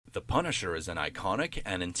The Punisher is an iconic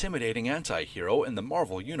and intimidating anti-hero in the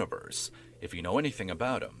Marvel Universe. If you know anything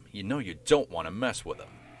about him, you know you don't want to mess with him.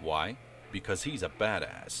 Why? Because he's a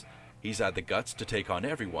badass. He's had the guts to take on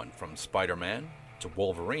everyone from Spider-Man to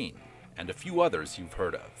Wolverine, and a few others you've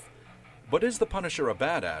heard of. But is the Punisher a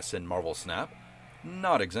badass in Marvel Snap?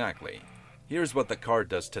 Not exactly. Here's what the card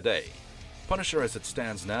does today. Punisher as it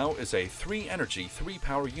stands now is a 3 energy, 3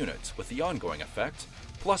 power unit with the ongoing effect,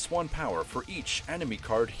 plus 1 power for each enemy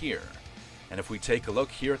card here. And if we take a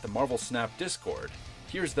look here at the Marvel Snap Discord,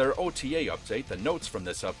 here's their OTA update, the notes from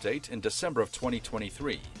this update in December of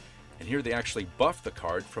 2023. And here they actually buffed the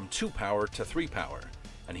card from 2 power to 3 power.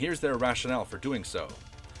 And here's their rationale for doing so.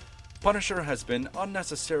 Punisher has been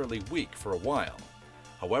unnecessarily weak for a while.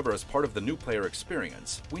 However, as part of the new player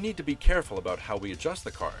experience, we need to be careful about how we adjust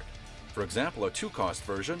the card. For example, a 2-cost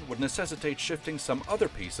version would necessitate shifting some other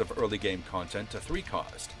piece of early game content to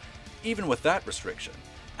 3-cost. Even with that restriction,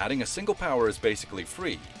 adding a single power is basically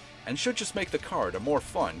free, and should just make the card a more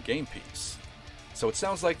fun game piece. So it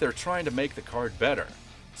sounds like they're trying to make the card better.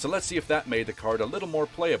 So let's see if that made the card a little more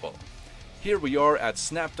playable. Here we are at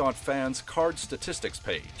Snap.Fan's card statistics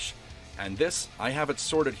page. And this, I have it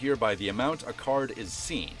sorted here by the amount a card is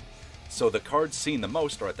seen. So the cards seen the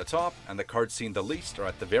most are at the top, and the cards seen the least are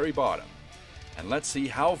at the very bottom. And let's see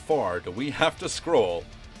how far do we have to scroll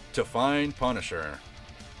to find Punisher.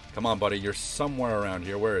 Come on, buddy, you're somewhere around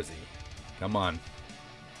here. Where is he? Come on.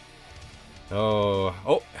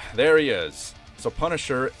 Oh, there he is. So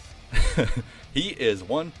Punisher, he is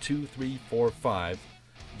 1, 2, 3, 4, 5.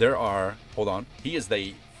 There are, hold on, he is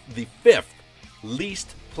the 5th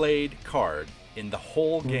least played card in the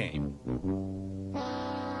whole game.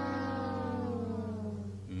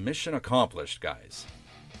 Mission accomplished, guys.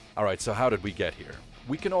 Alright, so how did we get here?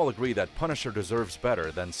 We can all agree that Punisher deserves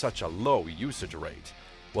better than such a low usage rate.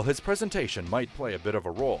 Well, his presentation might play a bit of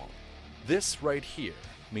a role. This right here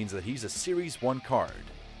means that he's a Series 1 card.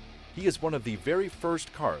 He is one of the very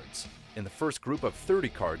first cards in the first group of 30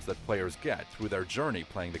 cards that players get through their journey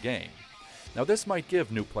playing the game. Now this might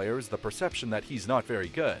give new players the perception that he's not very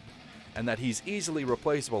good, and that he's easily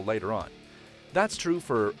replaceable later on. That's true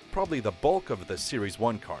for probably the bulk of the Series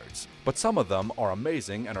 1 cards, but some of them are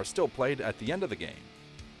amazing and are still played at the end of the game.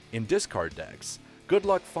 In discard decks, good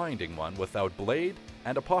luck finding one without Blade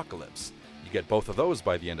and Apocalypse. You get both of those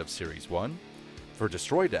by the end of Series 1. For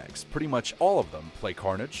destroy decks, pretty much all of them play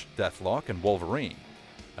Carnage, Deathlock, and Wolverine.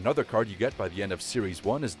 Another card you get by the end of Series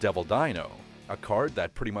 1 is Devil Dino, a card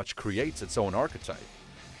that pretty much creates its own archetype.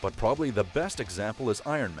 But probably the best example is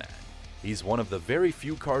Iron Man. He's one of the very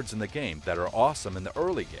few cards in the game that are awesome in the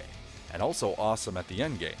early game, and also awesome at the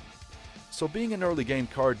end game. So being an early game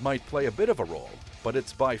card might play a bit of a role, but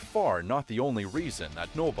it's by far not the only reason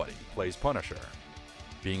that nobody plays Punisher.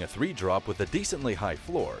 Being a 3-drop with a decently high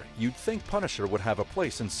floor, you'd think Punisher would have a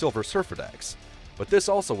place in Silver Surfer decks, but this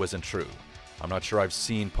also isn't true. I'm not sure I've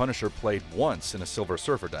seen Punisher played once in a Silver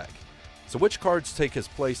Surfer deck. So which cards take his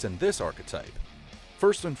place in this archetype?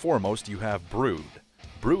 First and foremost, you have Brood.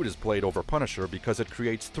 Brood is played over Punisher because it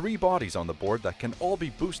creates 3 bodies on the board that can all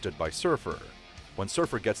be boosted by Surfer. When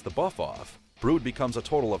Surfer gets the buff off, Brood becomes a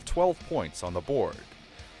total of 12 points on the board.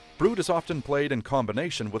 Brood is often played in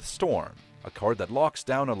combination with Storm, a card that locks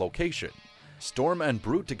down a location. Storm and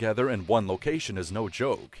Brood together in one location is no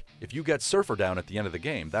joke. If you get Surfer down at the end of the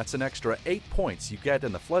game, that's an extra 8 points you get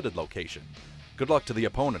in the flooded location. Good luck to the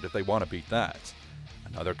opponent if they want to beat that.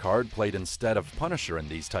 Another card played instead of Punisher in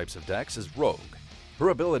these types of decks is Rogue. Her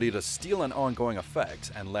ability to steal an ongoing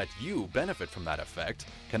effect and let you benefit from that effect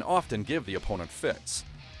can often give the opponent fits.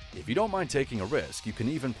 If you don't mind taking a risk, you can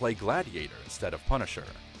even play Gladiator instead of Punisher.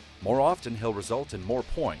 More often he'll result in more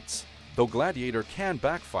points, though Gladiator can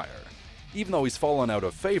backfire. Even though he's fallen out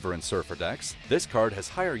of favor in Surfer decks, this card has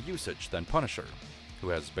higher usage than Punisher, who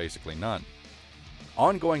has basically none.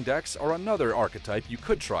 Ongoing decks are another archetype you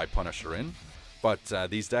could try Punisher in, but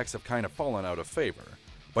these decks have kind of fallen out of favor.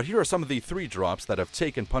 But here are some of the 3-drops that have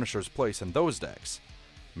taken Punisher's place in those decks.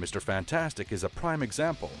 Mr. Fantastic is a prime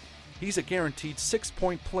example. He's a guaranteed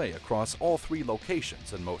 6-point play across all 3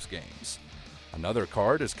 locations in most games. Another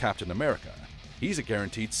card is Captain America. He's a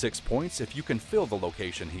guaranteed 6 points if you can fill the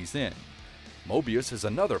location he's in. Mobius is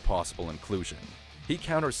another possible inclusion. He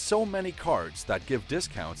counters so many cards that give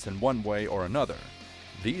discounts in one way or another.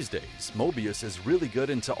 These days, Mobius is really good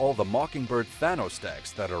into all the Mockingbird Thanos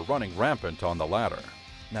decks that are running rampant on the ladder.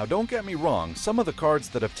 Now don't get me wrong, some of the cards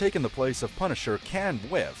that have taken the place of Punisher can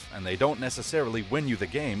whiff, and they don't necessarily win you the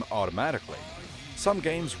game automatically. Some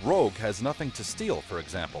games Rogue has nothing to steal, for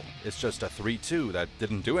example. It's just a 3-2 that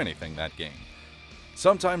didn't do anything that game.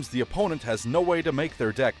 Sometimes the opponent has no way to make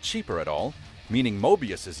their deck cheaper at all, meaning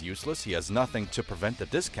Mobius is useless, he has nothing to prevent the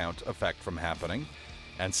discount effect from happening,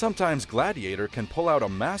 and sometimes Gladiator can pull out a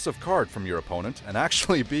massive card from your opponent and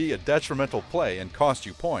actually be a detrimental play and cost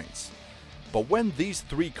you points. But when these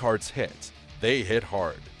three cards hit, they hit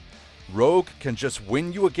hard. Rogue can just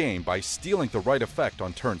win you a game by stealing the right effect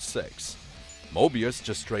on turn 6. Mobius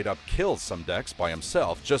just straight up kills some decks by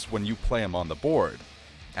himself just when you play him on the board.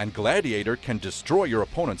 And Gladiator can destroy your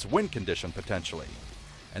opponent's win condition potentially.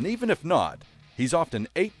 And even if not, he's often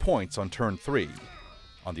 8 points on turn 3.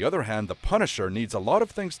 On the other hand, the Punisher needs a lot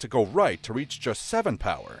of things to go right to reach just 7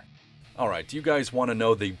 power. Alright, do you guys want to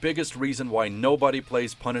know the biggest reason why nobody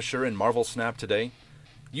plays Punisher in Marvel Snap today?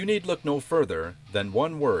 You need look no further than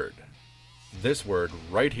one word. This word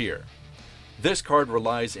right here. This card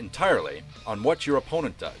relies entirely on what your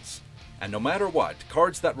opponent does. And no matter what,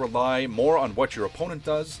 cards that rely more on what your opponent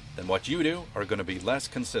does than what you do are going to be less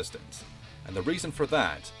consistent. And the reason for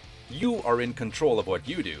that, you are in control of what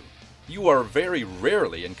you do. You are very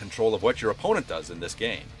rarely in control of what your opponent does in this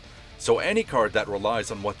game. So any card that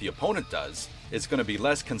relies on what the opponent does is going to be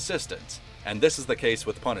less consistent. And this is the case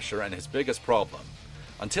with Punisher and his biggest problem.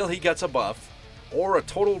 Until he gets a buff or a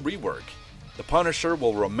total rework, the Punisher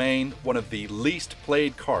will remain one of the least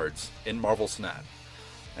played cards in Marvel Snap.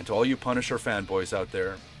 And to all you Punisher fanboys out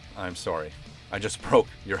there, I'm sorry. I just broke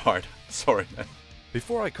your heart. Sorry, man.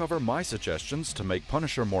 Before I cover my suggestions to make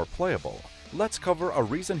Punisher more playable, let's cover a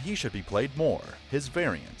reason he should be played more, his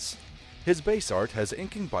variants. His base art has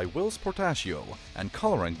inking by Wills Portacio and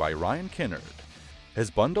coloring by Ryan Kinnard.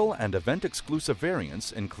 His bundle and event-exclusive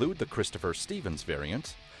variants include the Christopher Stevens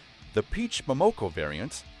variant, the Peach Momoko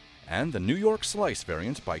variant, and the New York Slice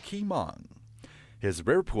variant by Ki Mang. His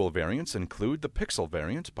rare pool variants include the Pixel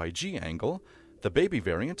variant by G Angle, the Baby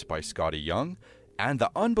variant by Scotty Young, and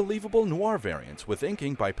the Unbelievable Noir variant with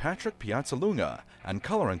inking by Patrick Piazzalunga and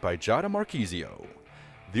coloring by Giada Marquisio.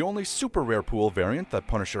 The only super rare pool variant that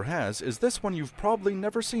Punisher has is this one you've probably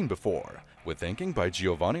never seen before, with inking by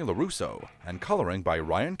Giovanni LaRusso and coloring by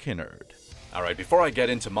Ryan Kinnard. Alright, before I get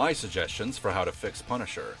into my suggestions for how to fix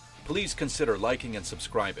Punisher, please consider liking and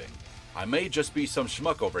subscribing. I may just be some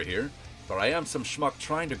schmuck over here, but I am some schmuck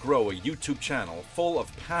trying to grow a YouTube channel full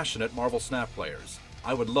of passionate Marvel Snap players.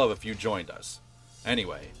 I would love if you joined us.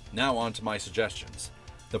 Anyway, now on to my suggestions.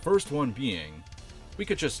 The first one being, we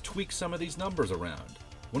could just tweak some of these numbers around.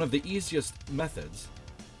 One of the easiest methods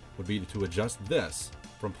would be to adjust this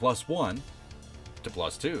from +1 to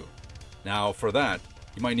 +2. Now for that,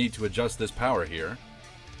 you might need to adjust this power here.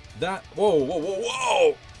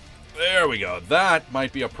 Whoa! There we go. That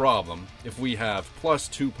might be a problem if we have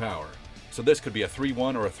 +2 power. So this could be a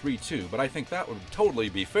 3-1 or a 3-2, but I think that would totally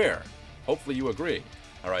be fair. Hopefully you agree.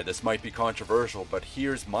 Alright, this might be controversial, but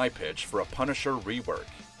here's my pitch for a Punisher rework.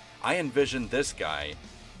 I envision this guy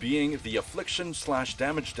being the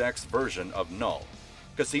Affliction/Damage Dex version of Null,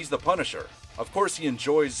 because he's the Punisher. Of course he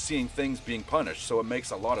enjoys seeing things being punished, so it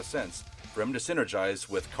makes a lot of sense for him to synergize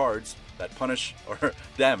with cards that punish or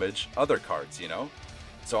damage other cards, you know?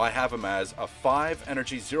 So I have him as a 5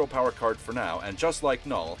 energy 0 power card for now, and just like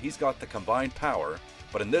Null, he's got the combined power,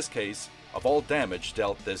 but in this case, of all damage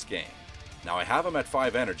dealt this game. Now I have him at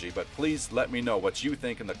 5 energy, but please let me know what you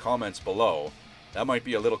think in the comments below. That might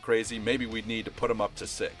be a little crazy, maybe we'd need to put him up to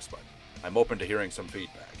 6, but I'm open to hearing some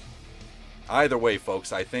feedback. Either way,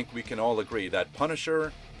 folks, I think we can all agree that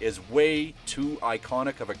Punisher is way too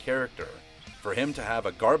iconic of a character for him to have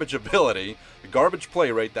a garbage ability, a garbage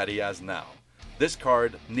play rate that he has now. This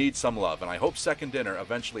card needs some love, and I hope Second Dinner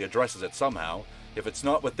eventually addresses it somehow, if it's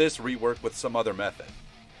not with this rework, with some other method.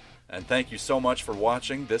 And thank you so much for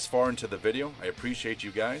watching this far into the video. I appreciate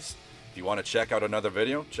you guys. If you want to check out another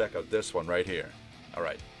video, check out this one right here.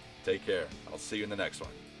 Alright, take care. I'll see you in the next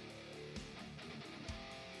one.